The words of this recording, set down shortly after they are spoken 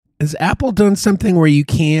Has Apple done something where you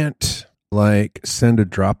can't like send a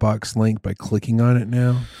Dropbox link by clicking on it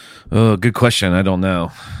now? Oh, good question. I don't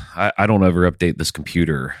know. I don't ever update this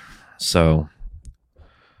computer, so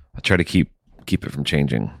I try to keep it from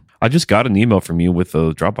changing. I just got an email from you with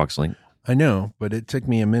a Dropbox link. I know, but it took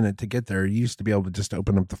me a minute to get there. You used to be able to just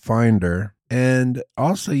open up the Finder, and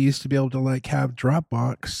also used to be able to like have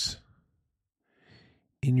Dropbox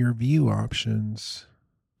in your view options.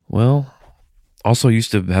 Well, also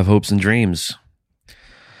used to have hopes and dreams,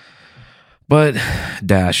 but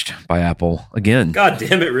dashed by Apple again. God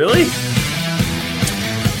damn it, really?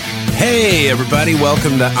 Hey, everybody,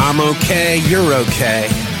 welcome to I'm Okay, You're Okay.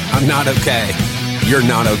 I'm not okay. You're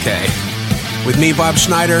not okay. With me, Bob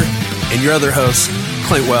Schneider, and your other host,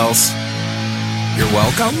 Clint Wells. You're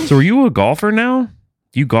welcome. So are you a golfer now?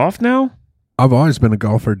 You golf now? I've always been a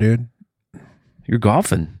golfer, dude. You're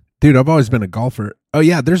golfing. Dude, I've always been a golfer. Oh,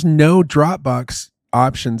 yeah, there's no Dropbox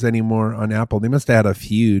options anymore on Apple. They must have had a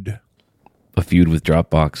feud. A feud with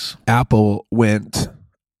Dropbox. Apple went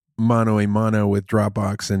mano a mano with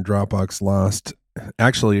Dropbox, and Dropbox lost.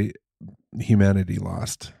 Actually, humanity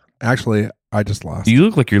lost. Actually, I just lost. You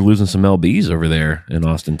look like you're losing some LBs over there in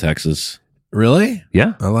Austin, Texas. Really?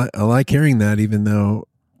 Yeah. I like hearing that, even though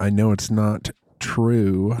I know it's not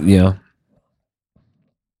true. Yeah.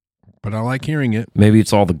 But I like hearing it. Maybe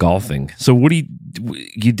it's all the golfing. So what did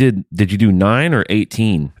you do 9 or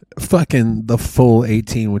 18? Fucking the full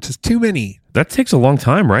 18, which is too many. That takes a long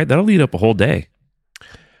time, right? That'll eat up a whole day.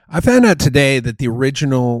 I found out today that the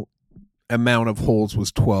original amount of holes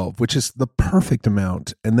was 12, which is the perfect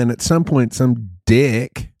amount. And then at some point, some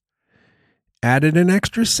dick added an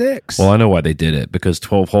extra 6. Well, I know why they did it, because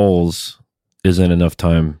 12 holes isn't enough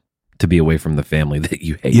time to be away from the family that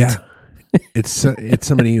you hate. Yeah. It's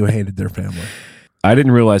somebody who hated their family. I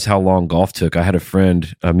didn't realize how long golf took. I had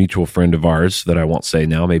a mutual friend of ours that I won't say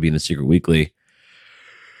now, maybe in the Secret Weekly,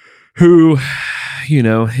 who,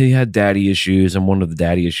 he had daddy issues, and one of the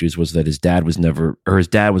daddy issues was that his dad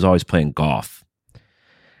was always playing golf.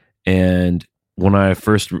 And I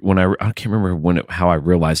can't remember how I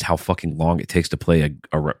realized how fucking long it takes to play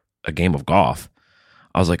a game of golf.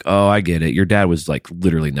 I was like, oh, I get it. Your dad was like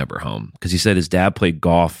literally never home, because he said his dad played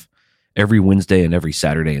golf every Wednesday and every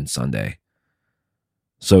Saturday and Sunday.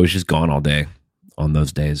 So he's just gone all day on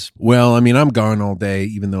those days. Well, I mean, I'm gone all day,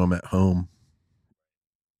 even though I'm at home.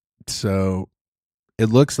 So it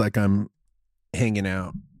looks like I'm hanging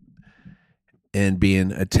out and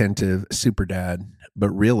being attentive super dad, but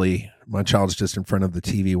really my child's just in front of the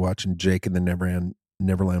TV watching Jake and the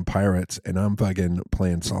Neverland Pirates, and I'm fucking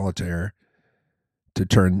playing solitaire to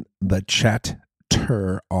turn the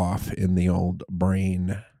chatter off in the old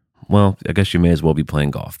brain. Well, I guess you may as well be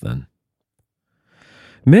playing golf then.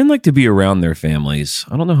 Men like to be around their families.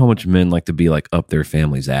 I don't know how much men like to be like up their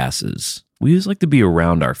family's asses. We just like to be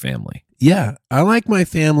around our family. Yeah, I like my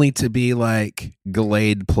family to be like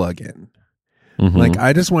Glade plug-in. Mm-hmm. Like,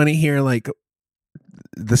 I just want to hear like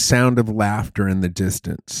the sound of laughter in the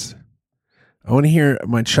distance. I want to hear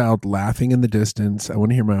my child laughing in the distance. I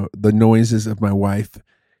want to hear the noises of my wife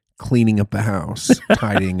cleaning up the house,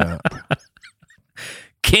 tidying up.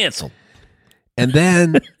 Canceled. And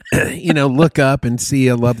then, look up and see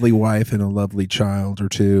a lovely wife and a lovely child or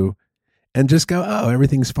two, and just go, oh,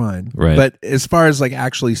 everything's fine. Right. But as far as like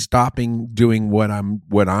actually stopping doing what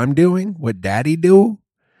I'm doing, what daddy do,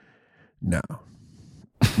 no.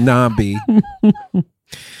 Nah, B.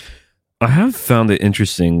 I have found it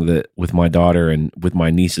interesting that with my daughter and with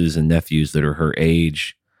my nieces and nephews that are her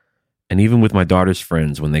age, and even with my daughter's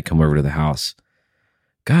friends when they come over to the house,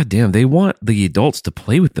 God damn, they want the adults to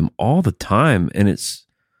play with them all the time. And it's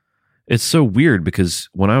so weird, because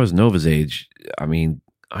when I was Nova's age, I mean,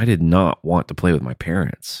 I did not want to play with my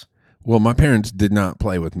parents. Well, my parents did not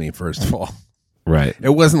play with me, first of all. Right. It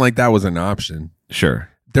wasn't like that was an option.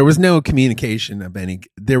 Sure. There was no communication of any.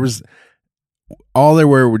 There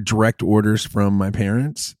were direct orders from my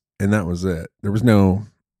parents, and that was it. There was no,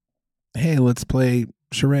 hey, let's play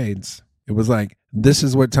charades. It was like, this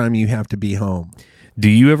is what time you have to be home. Do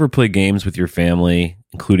you ever play games with your family,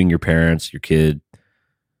 including your parents, your kid,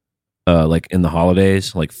 like in the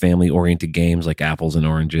holidays, like family-oriented games like apples and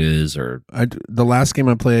oranges? Or the last game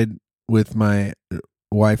I played with my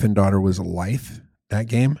wife and daughter was Life, that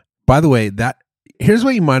game. By the way, here's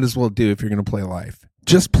what you might as well do if you're going to play Life.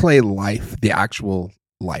 Just play Life, the actual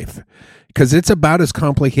Life, because it's about as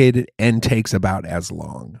complicated and takes about as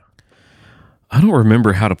long. I don't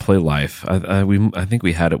remember how to play Life. I think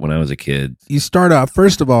we had it when I was a kid. You start off,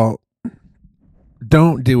 first of all,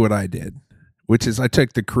 don't do what I did, which is I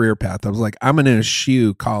took the career path. I was like, I'm going to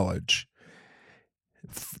eschew college.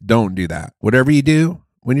 Don't do that. Whatever you do,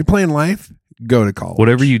 When you're playing life, go to college.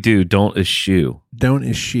 Whatever you do, don't eschew. Don't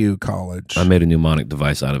eschew college. I made a mnemonic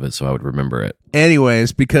device out of it so I would remember it.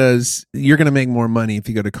 Anyways, because you're going to make more money if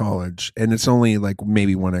you go to college, and it's only like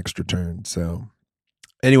maybe one extra turn. So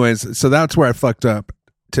anyways, so that's where I fucked up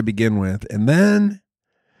to begin with. And then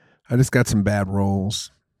I just got some bad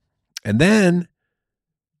roles. And then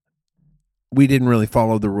we didn't really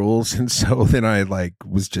follow the rules. And so then I like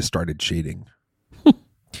was just started cheating.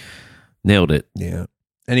 Nailed it. Yeah.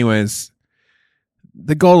 Anyways,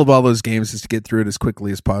 the goal of all those games is to get through it as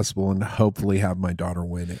quickly as possible and hopefully have my daughter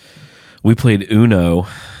win it. We played Uno.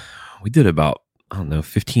 We did about,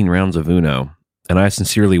 15 rounds of Uno. And I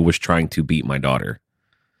sincerely was trying to beat my daughter.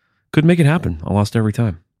 Couldn't make it happen. I lost every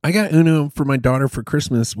time. I got Uno for my daughter for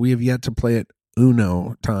Christmas. We have yet to play it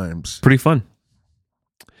Uno times. Pretty fun.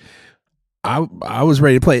 I was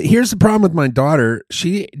ready to play it. Here's the problem with my daughter.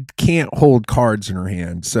 She can't hold cards in her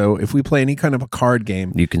hand. So if we play any kind of a card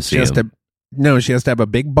game, You can see she has them. she has to have a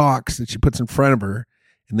big box that she puts in front of her,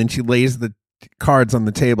 and then she lays the cards on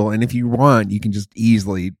the table. And if you want, you can just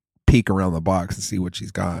easily peek around the box and see what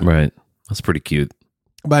she's got. Right. That's pretty cute.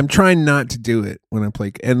 But I'm trying not to do it when I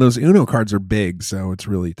play. And those Uno cards are big, so it's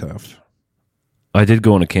really tough. I did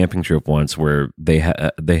go on a camping trip once where they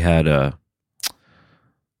had a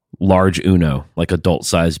large Uno, like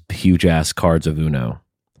adult-sized, huge-ass cards of Uno.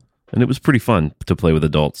 And it was pretty fun to play with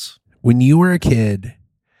adults. When you were a kid,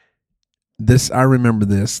 I remember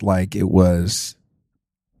this like it was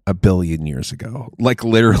a billion years ago. Like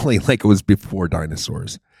literally, like it was before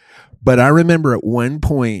dinosaurs. But I remember at one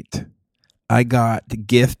point, I got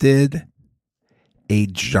gifted a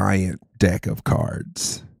giant deck of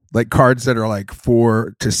cards. Like cards that are like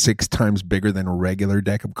 4 to 6 times bigger than a regular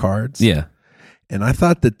deck of cards. Yeah. And I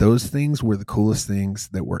thought that those things were the coolest things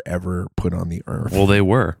that were ever put on the earth. Well, they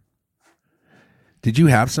were. Did you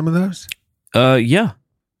have some of those? Yeah,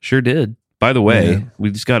 sure did. By the way, Yeah.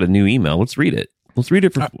 we just got a new email. Let's read it. Let's read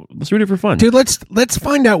it for fun. Dude, let's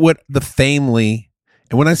find out what the family,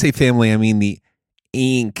 and when I say family, I mean the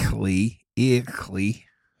Inkley.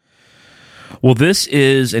 Well, this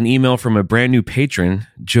is an email from a brand new patron,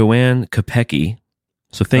 Joanne Kopecki.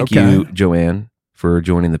 So thank you, Joanne, for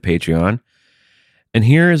joining the Patreon. And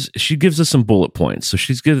she gives us some bullet points. So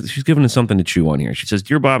she's given us something to chew on here. She says,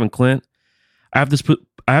 "Dear Bob and Clint, I have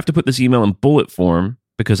to put this email in bullet form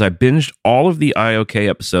because I binged all of the IOK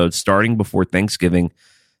episodes starting before Thanksgiving.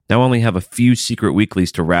 Now I only have a few secret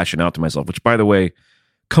weeklies to ration out to myself," which, by the way,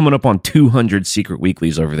 coming up on 200 secret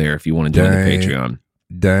weeklies over there if you want to join the Patreon.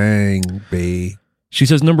 Dang, B. She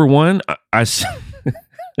says, number one, I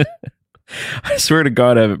swear to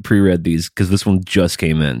God I haven't pre-read these because this one just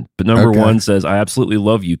came in. But number one says, "I absolutely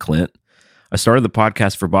love you, Clint. I started the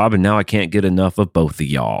podcast for Bob and now I can't get enough of both of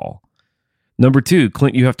y'all." Number two,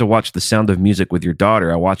 "Clint, you have to watch The Sound of Music with your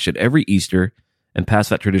daughter. I watch it every Easter and pass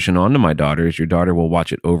that tradition on to my daughter as your daughter will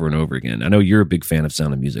watch it over and over again." I know you're a big fan of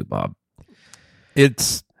Sound of Music, Bob.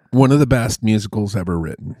 It's one of the best musicals ever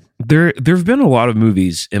written. There have been a lot of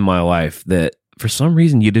movies in my life that for some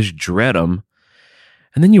reason you just dread them.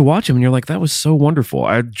 And then you watch them and you're like, that was so wonderful.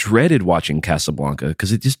 I dreaded watching Casablanca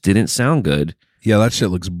because it just didn't sound good. Yeah, that shit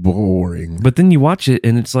looks boring. But then you watch it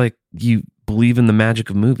and it's like you believe in the magic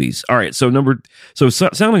of movies. All right, Sound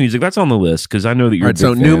of Music, that's on the list because I know that you're All right,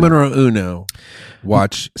 so numero uno,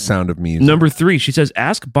 watch Sound of Music. Number three, she says,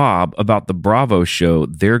 "Ask Bob about the Bravo show,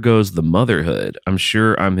 There Goes the Motherhood. I'm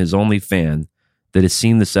sure I'm his only fan that has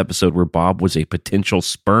seen this episode where Bob was a potential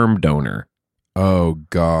sperm donor." Oh,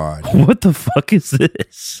 God. What the fuck is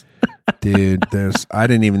this? Dude, I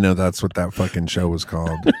didn't even know that's what that fucking show was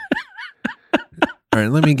called. All right,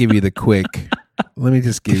 let me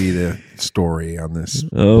just give you the story on this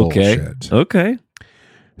bullshit. Okay.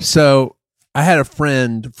 So I had a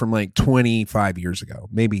friend from like 25 years ago,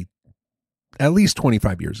 maybe at least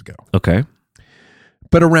 25 years ago. Okay.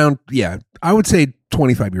 But around, I would say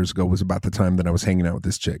 25 years ago was about the time that I was hanging out with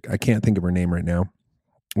this chick. I can't think of her name right now,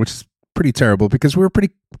 which is pretty terrible because we were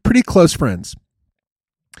pretty close friends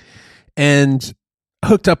and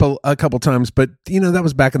hooked up a couple times. But, that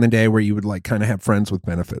was back in the day where you would like kind of have friends with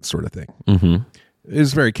benefits sort of thing. Mm-hmm. It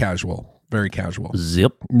was very casual.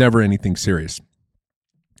 Zip. Never anything serious.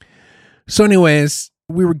 So anyways,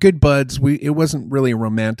 we were good buds. It wasn't really a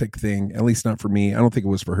romantic thing, at least not for me. I don't think it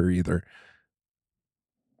was for her either.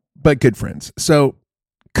 But good friends. So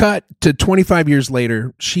cut to 25 years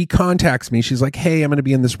later, she contacts me. She's like, "Hey, I'm going to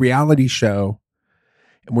be in this reality show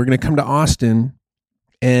and we're going to come to Austin.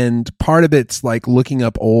 And part of it's like looking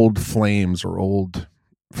up old flames or old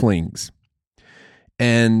flings.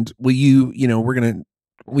 And will you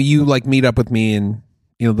like meet up with me and,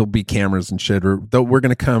 there'll be cameras and shit, or we're going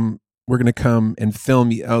to come were going to come and film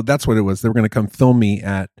me. Oh, that's what it was. They were going to come film me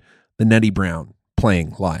at the Nutty Brown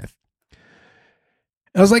playing live.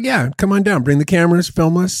 I was like, yeah, come on down, bring the cameras,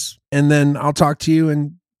 film us, and then I'll talk to you,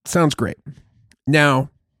 and sounds great. Now,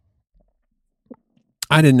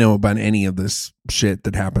 I didn't know about any of this shit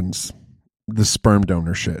that happens, the sperm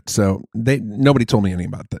donor shit. So nobody told me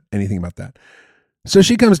anything about that. So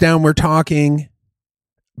she comes down, we're talking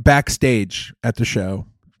backstage at the show,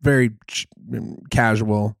 very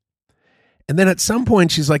casual. And then at some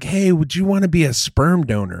point she's like, hey, would you want to be a sperm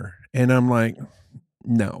donor? And I'm like,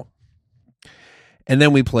 no. And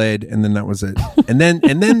then we played, and then that was it. And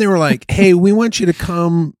then they were like, hey, we want you to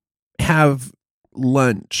come have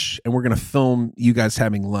lunch, and we're going to film you guys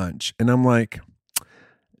having lunch. And I'm like,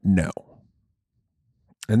 no.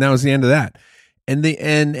 And that was the end of that. And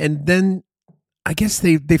then I guess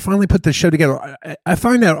they finally put the show together. I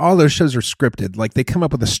find out all those shows are scripted. Like, they come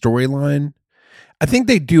up with a storyline. I think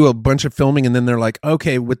they do a bunch of filming, and then they're like,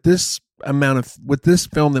 okay, with this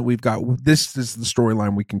film that we've got, this is the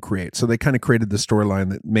storyline we can create. So they kind of created the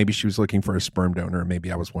storyline that maybe she was looking for a sperm donor, and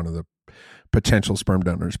maybe I was one of the potential sperm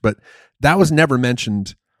donors. But that was never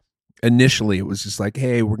mentioned initially. It was just like,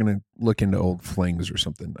 hey, we're going to look into old flings or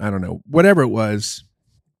something. I don't know. Whatever it was,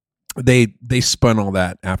 they spun all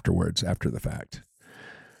that afterwards, after the fact.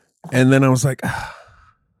 And then I was like,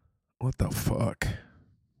 what the fuck?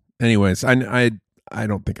 Anyways, I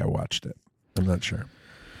don't think I watched it. I'm not sure.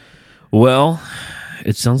 Well,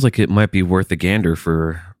 it sounds like it might be worth a gander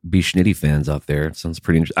for B. Schnitty fans out there. It sounds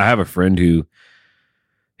pretty interesting. I have a friend who,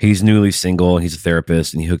 he's newly single, and he's a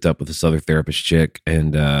therapist, and he hooked up with this other therapist chick,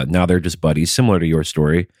 and now they're just buddies, similar to your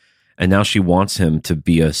story. And now she wants him to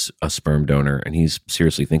be a sperm donor, and he's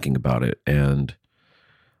seriously thinking about it. And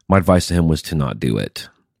my advice to him was to not do it.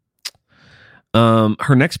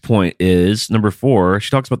 Her next point is number 4. She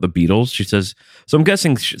talks about the Beatles. She says, so I'm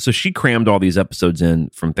guessing, so she crammed all these episodes in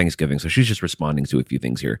from Thanksgiving. So she's just responding to a few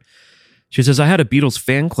things here. She says, I had a Beatles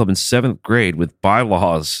fan club in 7th grade with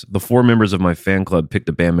bylaws. The 4 members of my fan club picked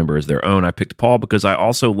a band member as their own. I picked Paul because I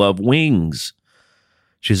also love Wings.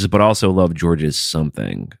 She says, but also love George's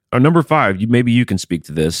Something. Number 5, maybe you can speak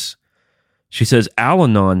to this. She says,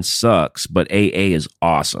 Al-Anon sucks, but AA is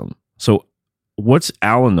awesome. So what's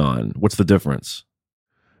Al-Anon? What's the difference?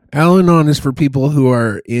 Al-Anon is for people who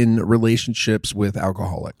are in relationships with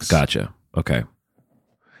alcoholics. Gotcha. Okay.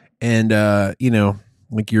 And,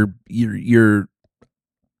 like you're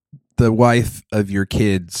the wife of your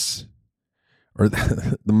kids, or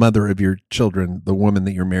the mother of your children, the woman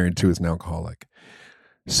that you're married to is an alcoholic.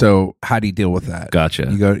 So how do you deal with that? Gotcha.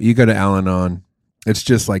 You go to Al-Anon. It's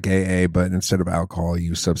just like AA, but instead of alcohol,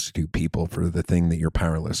 you substitute people for the thing that you're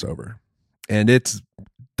powerless over. And it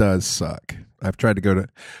does suck. I've tried to go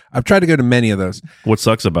to many of those. What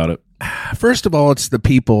sucks about it? First of all, it's the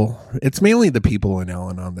people. It's mainly the people in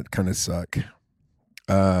Al-Anon that kind of suck.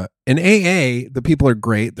 In AA, the people are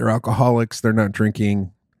great. They're alcoholics. They're not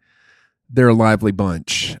drinking. They're a lively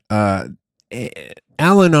bunch. Al-Anon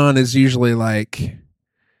is usually like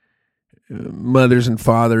mothers and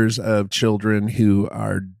fathers of children who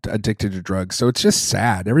are addicted to drugs. So it's just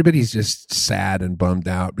sad. Everybody's just sad and bummed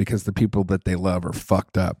out because the people that they love are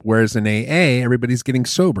fucked up. Whereas in AA, everybody's getting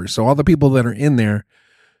sober. So all the people that are in there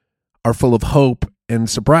are full of hope and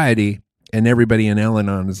sobriety. And everybody in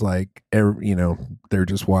Al-Anon is like, they're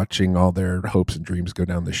just watching all their hopes and dreams go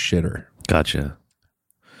down the shitter. Gotcha.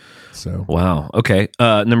 So, wow. Okay.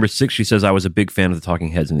 Number 6, she says, I was a big fan of the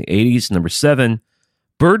Talking Heads in the 80s. Number 7,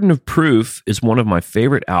 Burden of Proof is one of my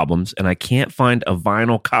favorite albums, and I can't find a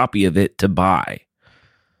vinyl copy of it to buy.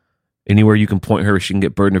 Anywhere you can point her, she can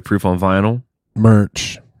get Burden of Proof on vinyl?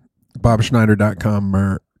 Merch. BobSchneider.com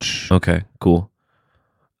merch. Okay, cool.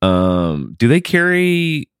 Do they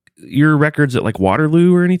carry your records at like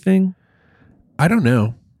Waterloo or anything? I don't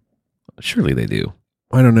know. Surely they do.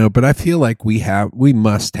 I don't know, but I feel like we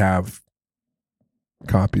must have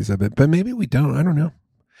copies of it, but maybe we don't. I don't know.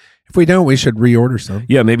 If we don't, we should reorder some.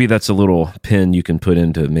 Yeah, maybe that's a little pin you can put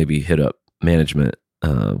in to maybe hit up management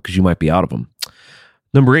because you might be out of them.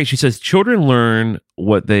 Number 8, she says, Children Learn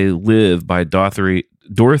What They Live by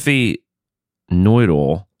Dorothy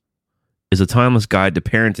Neudel is a timeless guide to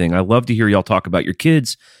parenting. I love to hear y'all talk about your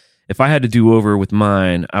kids. If I had to do over with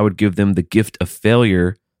mine, I would give them the gift of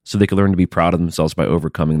failure so they could learn to be proud of themselves by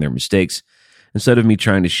overcoming their mistakes instead of me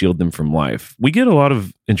trying to shield them from life. We get a lot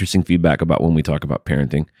of interesting feedback about when we talk about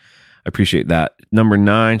parenting. I appreciate that. Number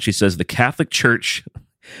 9, she says, the Catholic Church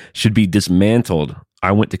should be dismantled.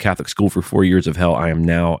 I went to Catholic school for 4 years of hell. I am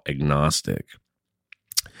now agnostic.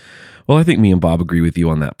 Well, I think me and Bob agree with you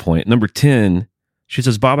on that point. Number 10, she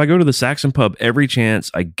says, Bob, I go to the Saxon pub every chance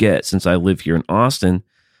I get since I live here in Austin,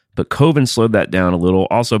 but COVID slowed that down a little.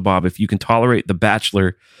 Also, Bob, if you can tolerate The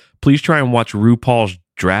Bachelor, please try and watch RuPaul's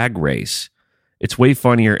Drag Race. It's way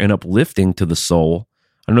funnier and uplifting to the soul.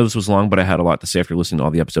 I know this was long, but I had a lot to say after listening to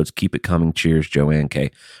all the episodes. Keep it coming. Cheers, Joanne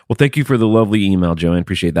K. Well, thank you for the lovely email, Joanne.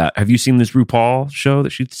 Appreciate that. Have you seen this RuPaul show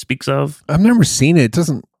that she speaks of? I've never seen it. It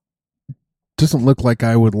doesn't look like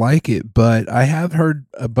I would like it, but I have heard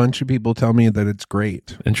a bunch of people tell me that it's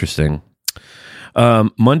great. Interesting.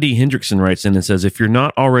 Mundy Hendrickson writes in and says, if you're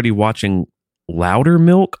not already watching Louder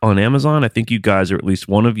Milk on Amazon, I think you guys, or at least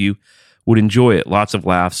one of you, would enjoy it. Lots of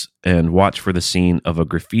laughs, and watch for the scene of a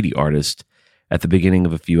graffiti artist at the beginning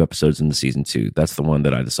of a few episodes in the season 2. That's the one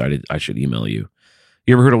that I decided I should email you.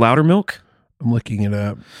 You ever heard of Louder Milk? I'm looking it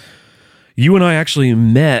up. You and I actually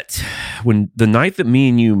met when the night that me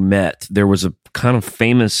and you met. There was a kind of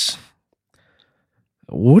famous.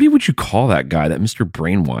 What would you call that guy? That Mr.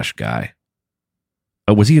 Brainwash guy?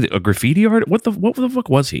 Was he a graffiti artist? What the fuck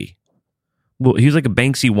was he? Well, he was like a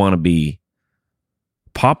Banksy wannabe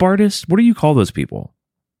pop artist. What do you call those people?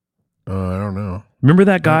 I don't know. Remember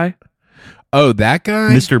that guy? Oh, that guy?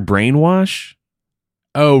 Mr. Brainwash?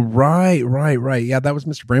 Oh, right. Yeah, that was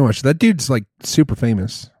Mr. Brainwash. That dude's like super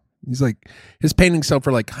famous. He's like, his paintings sell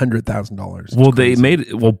for like $100,000.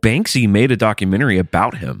 Well, Banksy made a documentary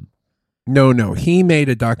about him. No, he made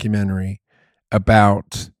a documentary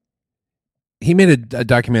about. He made a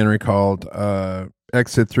documentary called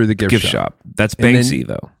 "Exit Through the Gift Shop." That's Banksy,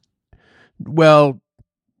 though. Well,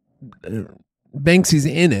 Banksy's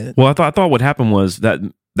in it. Well, I thought what happened was that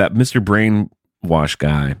Mr. Brainwash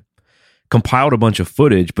guy compiled a bunch of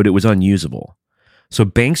footage, but it was unusable. So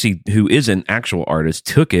Banksy, who is an actual artist,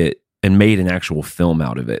 took it and made an actual film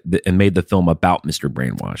out of it, and made the film about Mr.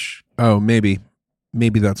 Brainwash. Oh, maybe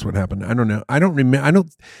that's what happened. I don't know. I don't remember.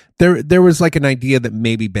 There was like an idea that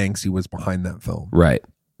maybe Banksy was behind that film, right?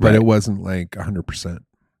 But it wasn't like 100%.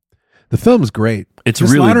 The film's great. It's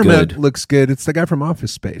really good. Looks good. It's the guy from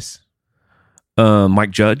Office Space.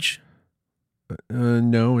 Mike Judge.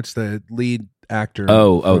 No, it's the lead actor.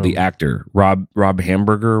 The actor Rob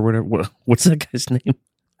Hamburger or whatever. What's that guy's name?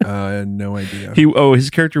 No idea. His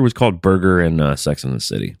character was called Burger in Sex and the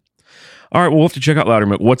City. All right, we'll have to check out Louder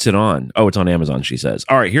Milk. What's it on? Oh, it's on Amazon, she says.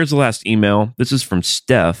 All right, here's the last email. This is from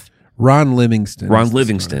Steph. Ron Livingston.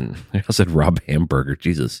 I said Rob Hamburger.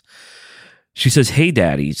 Jesus. She says, hey,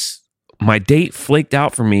 daddies. My date flaked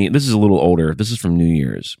out for me. This is a little older. This is from New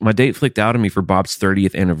Year's. My date flaked out on me for Bob's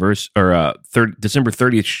 30th anniversary, or December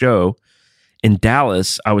 30th show in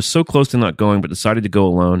Dallas. I was so close to not going, but decided to go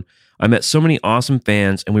alone. I met so many awesome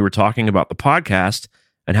fans, and we were talking about the podcast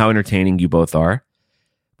and how entertaining you both are.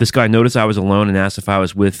 This guy noticed I was alone and asked if I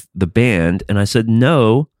was with the band, and I said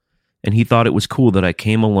no, and he thought it was cool that I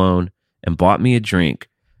came alone and bought me a drink,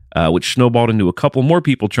 which snowballed into a couple more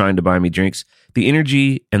people trying to buy me drinks. The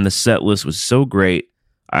energy and the set list was so great.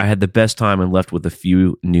 I had the best time and left with a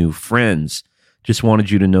few new friends. Just wanted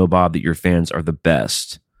you to know, Bob, that your fans are the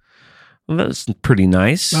best. Well, that's pretty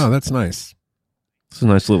nice. Oh, that's nice. It's a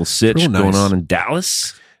nice little sitch Real nice. going on in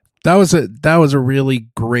Dallas. That was a really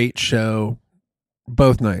great show.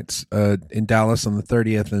 Both nights in Dallas on the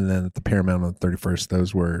 30th and then at the Paramount on the 31st.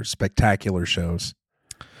 Those were spectacular shows.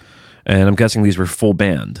 And I'm guessing these were full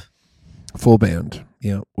band. Full band,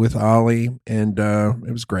 yeah, with Ollie, and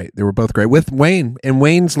it was great. They were both great with Wayne, and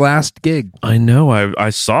Wayne's last gig. I know, I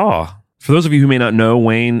saw. For those of you who may not know,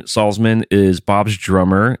 Wayne Salzman is Bob's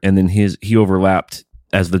drummer, and then he overlapped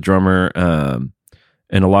as the drummer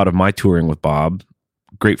in a lot of my touring with Bob.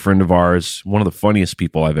 Great friend of ours, one of the funniest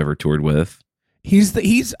people I've ever toured with.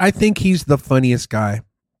 I think he's the funniest guy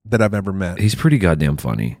that I've ever met. He's pretty goddamn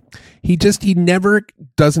funny. He never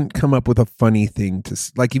doesn't come up with a funny thing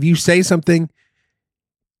to, like, if you say something,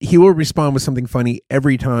 he will respond with something funny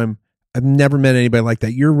every time. I've never met anybody like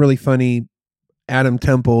that. You're really funny. Adam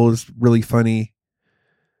Temple is really funny.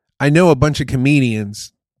 I know a bunch of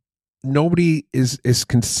comedians. Nobody is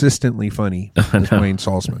consistently funny as Wayne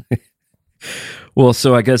Salzman. Well,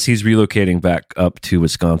 so I guess he's relocating back up to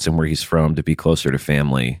Wisconsin, where he's from, to be closer to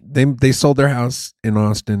family. They sold their house in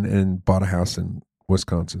Austin and bought a house in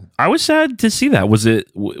Wisconsin. I was sad to see that. Was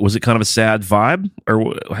it kind of a sad vibe, or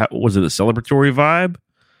was it a celebratory vibe?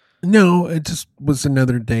 No, it just was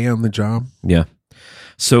another day on the job. Yeah.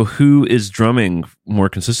 So who is drumming more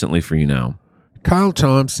consistently for you now? Kyle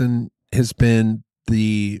Thompson has been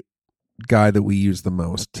the guy that we use the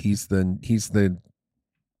most. He's kind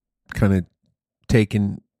of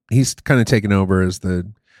taken over as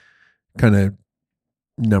the kind of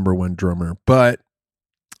number one drummer. But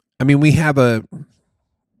I mean, we have I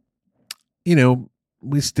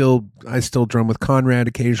still drum with Conrad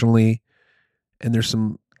occasionally, and there's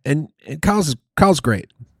some, and Kyle's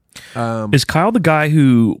great. Is Kyle the guy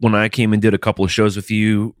who, when I came and did a couple of shows with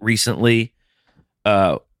you recently,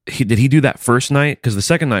 did he do that first night? Because the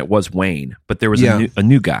second night was Wayne, but there was a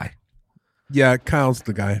new guy. Yeah, Kyle's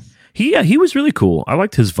the guy. He was really cool. I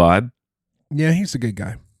liked his vibe. Yeah, he's a good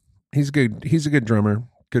guy. He's good. He's a good drummer,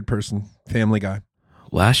 good person, family guy.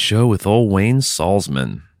 Last show with old Wayne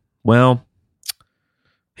Salzman. Well,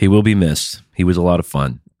 he will be missed. He was a lot of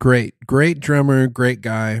fun. Great drummer, great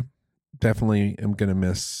guy. Definitely am going to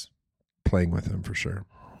miss playing with him for sure.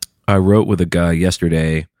 I wrote with a guy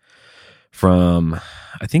yesterday from,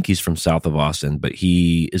 I think he's from south of Austin, but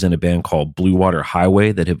he is in a band called Blue Water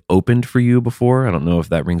Highway that have opened for you before. I don't know if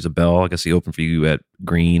that rings a bell. I guess he opened for you at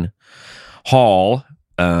Green Hall.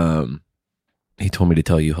 He told me to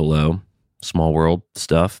tell you hello. Small world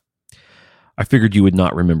stuff. I figured you would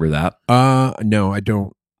not remember that. No, I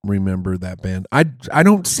don't remember that band. I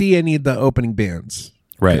don't see any of the opening bands.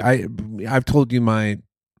 Right. I've told you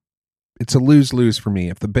it's a lose-lose for me.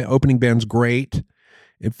 If the opening band's great,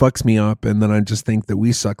 it fucks me up, and then I just think that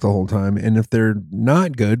we suck the whole time. And if they're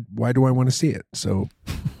not good, why do I want to see it? So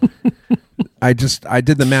I did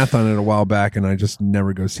the math on it a while back, and I just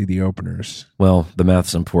never go see the openers. Well, the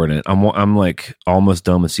math's important. I'm like almost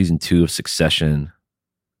done with season 2 of Succession.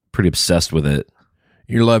 Pretty obsessed with it.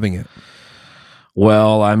 You're loving it.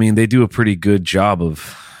 Well, I mean, they do a pretty good job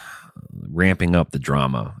of ramping up the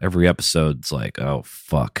drama. Every episode's like, oh,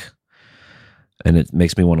 fuck. And it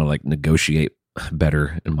makes me want to like negotiate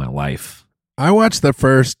better in my life. I watched the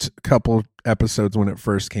first couple episodes when it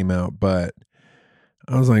first came out, but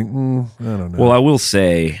I was like, I don't know. Well, I will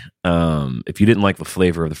say, if you didn't like the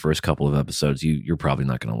flavor of the first couple of episodes, you're probably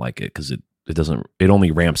not going to like it because it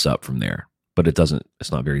only ramps up from there, but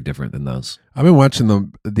it's not very different than those. I've been watching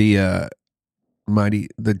the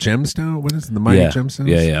Gemstone. What is it? The Mighty Gemstones?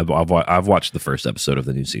 Yeah. I've watched the first episode of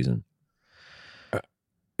the new season.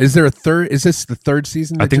 Is there a third? Is this the third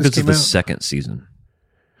season? I think this is the second season.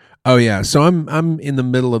 Oh yeah, so I'm in the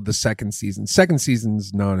middle of the second season. Second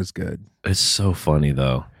season's not as good. It's so funny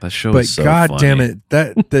though. That show but is so God funny. damn it,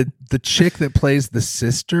 that the chick that plays the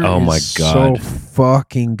sister. Oh my God, so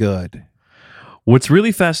fucking good. What's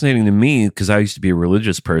really fascinating to me, because I used to be a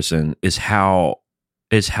religious person, is how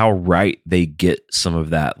right they get some of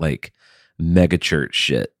that like mega church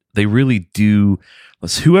shit. They really do.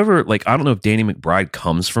 Whoever, like, I don't know if Danny McBride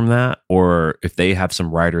comes from that, or if they have some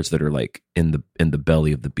writers that are like in the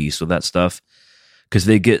belly of the beast with that stuff, because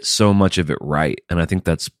they get so much of it right, and I think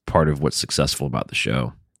that's part of what's successful about the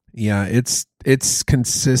show. Yeah, it's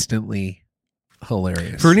consistently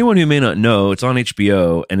hilarious. For anyone who may not know, it's on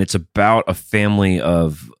HBO, and it's about a family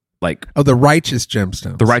of like the Righteous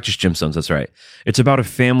Gemstones. The Righteous Gemstones, that's right. It's about a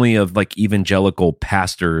family of like evangelical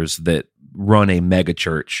pastors that run a mega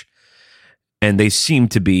church. And they seem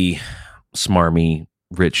to be smarmy,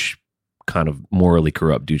 rich, kind of morally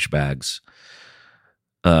corrupt douchebags.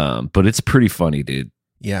 But it's pretty funny, dude.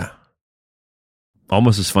 Yeah.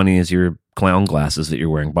 Almost as funny as your clown glasses that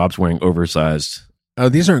you're wearing. Bob's wearing oversized. Oh,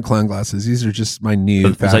 these aren't clown glasses. These are just my new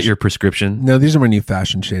Is that your prescription? No, these are my new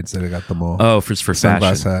fashion shades that I got them all. Oh, for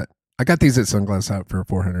Sunglass fashion. Hut. I got these at Sunglass Hut for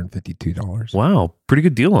 $452. Wow. Pretty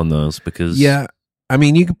good deal on those because... Yeah. I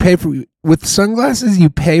mean, you can pay for, with sunglasses, you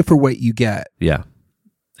pay for what you get. Yeah,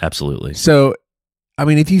 absolutely. So, I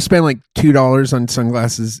mean, if you spend like $2 on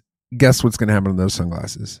sunglasses, guess what's going to happen to those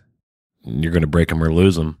sunglasses? You're going to break them or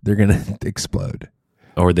lose them. They're going to explode.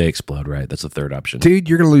 Or they explode, right? That's the third option. Dude,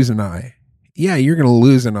 you're going to lose an eye. Yeah, you're going to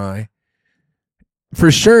lose an eye. For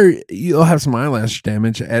sure, you'll have some eyelash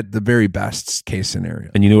damage at the very best case scenario.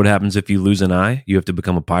 And you know what happens if you lose an eye? You have to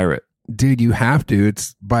become a pirate. Dude, you have to.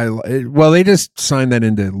 It's well, they just signed that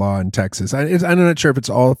into law in Texas. I'm not sure if it's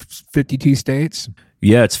all 52 states.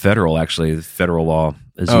 Yeah, it's federal, actually. The federal law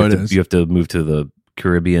is you have to move to the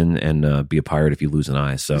Caribbean and be a pirate if you lose an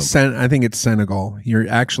eye. So I think it's Senegal. You're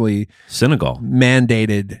actually Senegal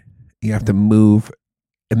mandated. You have to move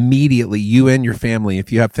immediately. You and your family.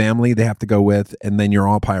 If you have family, they have to go with, and then you're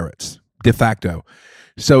all pirates de facto.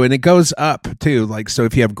 So, and it goes up too. Like, so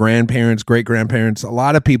if you have grandparents, great grandparents, a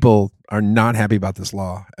lot of people are not happy about this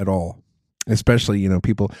law at all. Especially,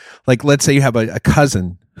 people like, let's say you have a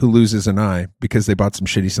cousin who loses an eye because they bought some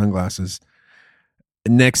shitty sunglasses.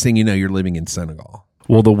 Next thing you know, you're living in Senegal.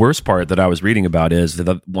 Well, the worst part that I was reading about is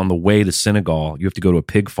that on the way to Senegal, you have to go to a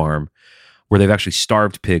pig farm where they've actually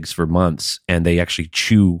starved pigs for months, and they actually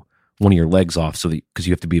chew one of your legs off. So because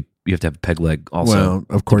you have to have a peg leg also. Well,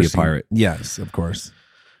 of course, to be a pirate. Yes, of course.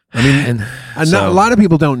 I mean, a lot of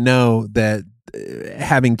people don't know that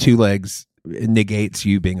having two legs negates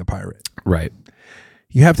you being a pirate. Right.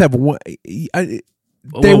 You have to have one.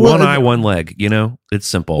 One eye, one leg. It's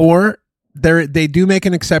simple. Or they do make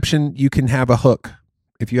an exception. You can have a hook.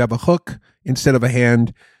 If you have a hook instead of a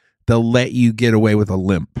hand, they'll let you get away with a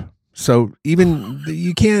limp. So even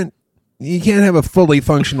you can't have a fully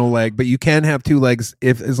functional leg, but you can have two legs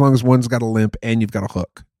as long as one's got a limp and you've got a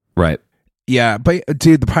hook. Right. Yeah, but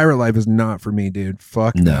dude, the pirate life is not for me, dude.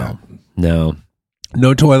 Fuck that. No.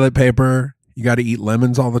 No toilet paper. You got to eat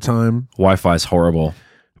lemons all the time. Wi-Fi's horrible.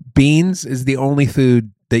 Beans is the only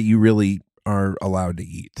food that you really are allowed to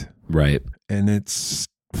eat. Right. And it's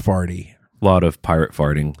farty. A lot of pirate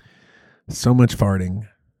farting. So much farting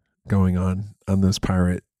going on this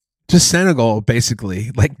pirate. Just Senegal,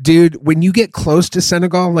 basically. Like, dude, when you get close to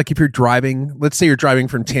Senegal, like if you're driving, let's say you're driving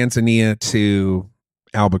from Tanzania to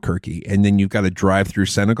Albuquerque, and then you've got to drive through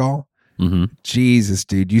Senegal. Mm-hmm. Jesus,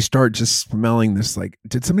 dude, you start just smelling this, like,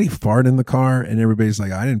 did somebody fart in the car? And everybody's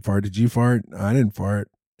like, I didn't fart. Did you fart? I didn't fart.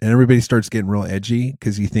 And everybody starts getting real edgy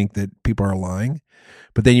because you think that people are lying.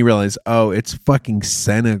 But then you realize, oh, it's fucking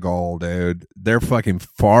Senegal, dude. They're fucking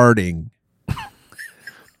farting.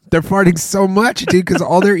 They're farting so much, dude, because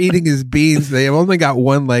all they're eating is beans. They have only got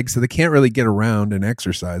one leg, so they can't really get around and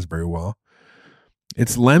exercise very well.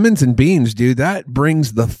 It's lemons and beans, dude. That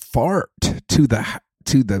brings the fart to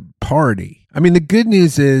the party. I mean, the good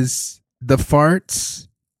news is the farts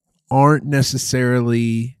aren't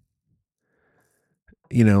necessarily,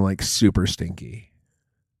 like super stinky.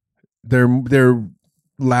 They're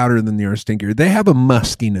louder than they are stinkier. They have a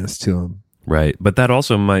muskiness to them. Right. But that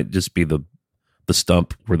also might just be the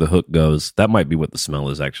stump where the hook goes. That might be what the smell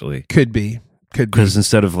is actually. Could be. Because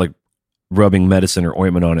instead of like rubbing medicine or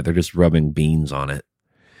ointment on it, they're just rubbing beans on it.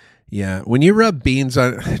 Yeah. When you rub beans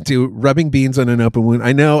rubbing beans on an open wound,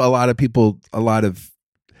 I know a lot of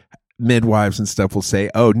midwives and stuff will say,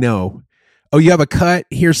 oh, no. Oh, you have a cut?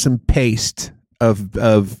 Here's some paste of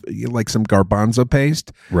like some garbanzo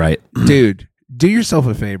paste. Right. Dude, do yourself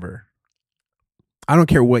a favor. I don't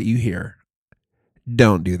care what you hear.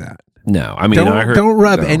 Don't do that. No, I mean, don't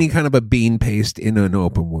rub any kind of a bean paste in an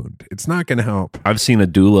open wound. It's not going to help. I've seen a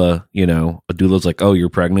doula, a doula's like, oh, you're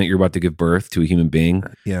pregnant, you're about to give birth to a human being.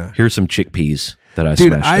 Yeah. Here's some chickpeas that I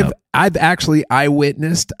smashed up. I've actually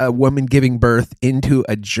eyewitnessed a woman giving birth into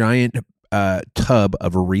a giant tub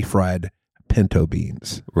of refried pinto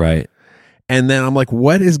beans. Right. And then I'm like,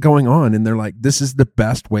 what is going on? And they're like, this is the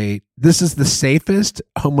best way. This is the safest,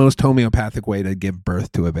 most homeopathic way to give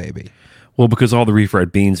birth to a baby. Well, because all the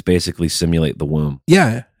refried beans basically simulate the womb.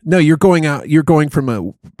 Yeah. No, you're going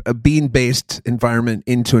from a bean-based environment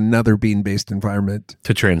into another bean-based environment.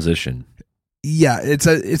 To transition. Yeah,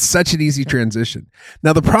 it's such an easy transition.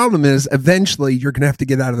 Now, the problem is eventually you're going to have to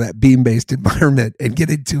get out of that bean-based environment and get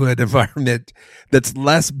into an environment that's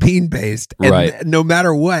less bean-based. And right. No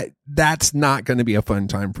matter what, that's not going to be a fun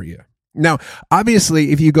time for you. Now,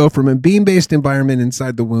 obviously, if you go from a bean-based environment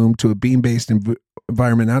inside the womb to a bean-based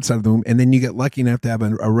environment outside of the womb, and then you get lucky enough to have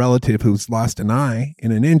a relative who's lost an eye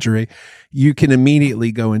in an injury, you can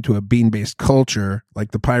immediately go into a bean-based culture,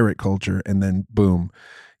 like the pirate culture, and then boom,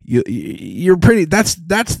 you're pretty. That's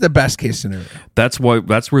the best case scenario. That's where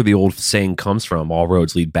the old saying comes from. All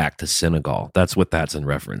roads lead back to Senegal. That's what that's in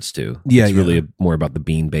reference to. Yeah, it's really more about the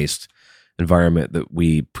bean-based environment that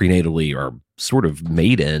we prenatally are sort of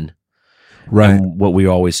made in. Right. And what we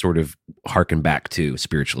always sort of harken back to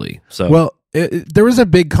spiritually. So, well, there was a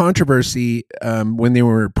big controversy when they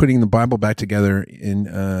were putting the Bible back together in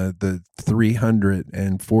the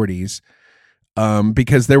 340s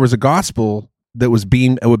because there was a gospel that was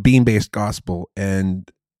a bean-based gospel. And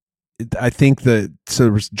I think so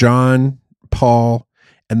there was John, Paul,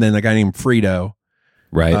 and then a guy named Frito.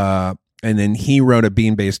 Right. And then he wrote a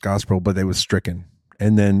bean-based gospel, but it was stricken.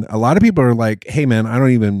 And then a lot of people are like, hey, man, I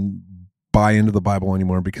don't even buy into the Bible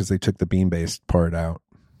anymore because they took the bean-based part out.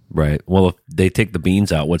 Right. Well, if they take the beans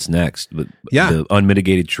out, what's next? Yeah. The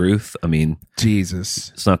unmitigated truth. I mean,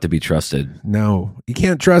 Jesus, it's not to be trusted. No, you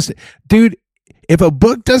can't trust it. Dude, if a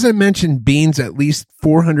book doesn't mention beans at least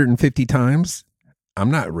 450 times, I'm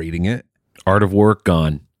not reading it. Art of War,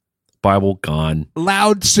 gone. Bible, gone.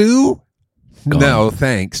 Lao Tzu? Gone. No,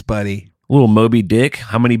 thanks, buddy. Little Moby Dick,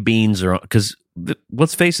 how many beans are on? Because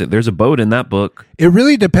let's face it, there's a boat in that book. It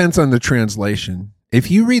really depends on the translation. If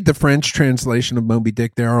you read the French translation of Moby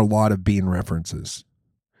Dick, there are a lot of bean references.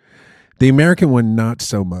 The American one, not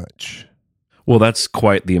so much. Well, that's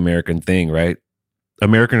quite the American thing, right?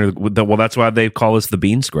 Well, that's why they call us the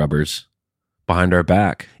bean scrubbers behind our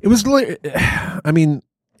back. It was, I mean,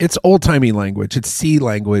 it's old-timey language. It's sea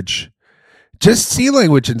language. Just sea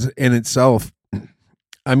language in itself.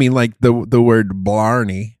 I mean, like the word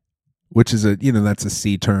blarney, which is that's a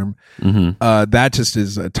sea term. Mm-hmm. That just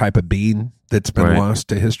is a type of bean that's been lost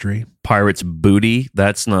to history. Pirate's booty.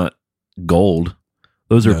 That's not gold.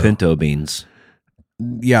 Those are No. pinto beans.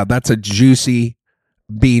 Yeah, that's a juicy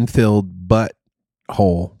bean-filled butt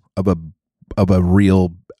hole of a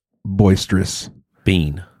real boisterous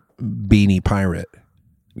Bean. beanie pirate.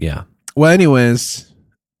 Yeah. Well, anyways,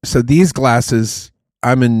 so these glasses,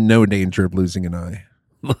 I'm in no danger of losing an eye.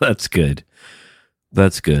 That's good.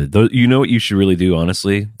 That's good. You know what you should really do,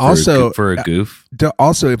 honestly? Also, for a goof?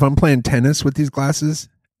 Also, if I'm playing tennis with these glasses,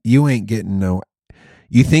 you ain't getting no.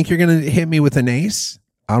 You think you're going to hit me with an ace?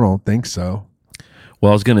 I don't think so.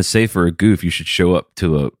 Well, I was going to say for a goof, you should show up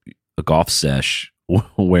to a golf sesh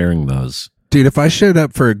wearing those. Dude, if I showed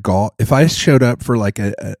up for like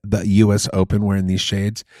the U.S. Open wearing these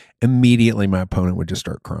shades, immediately my opponent would just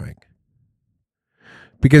start crying.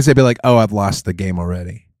 Because they'd be like, oh, I've lost the game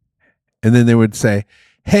already. And then they would say,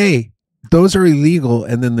 hey, those are illegal.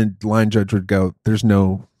 And then the line judge would go, there's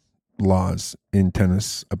no laws in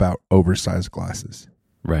tennis about oversized glasses.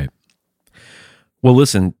 Right. Well,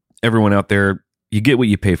 listen, everyone out there, you get what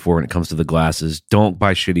you pay for when it comes to the glasses. Don't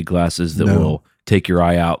buy shitty glasses that will take your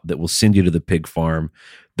eye out, that will send you to the pig farm,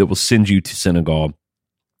 that will send you to Senegal,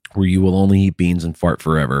 where you will only eat beans and fart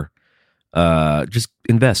forever. Just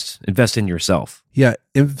invest in yourself. Yeah.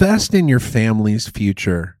 Invest in your family's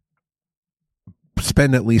future.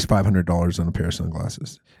 Spend at least $500 on a pair of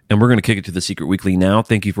sunglasses. And we're going to kick it to the Secret Weekly now.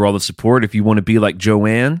 Thank you for all the support. If you want to be like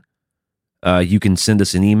Joanne, you can send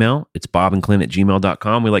us an email. It's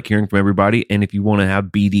bobandclint@gmail.com. We like hearing from everybody. And if you want to have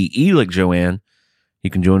BDE like Joanne, you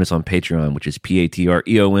can join us on Patreon, which is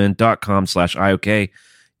patreon.com/IOK.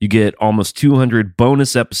 You get almost 200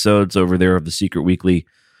 bonus episodes over there of the Secret Weekly,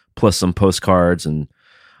 plus some postcards and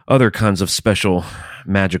other kinds of special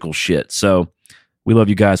magical shit. So we love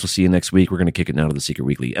you guys. We'll see you next week. We're going to kick it now to the Secret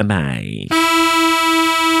Weekly. Bye.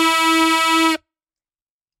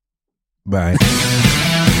 Bye.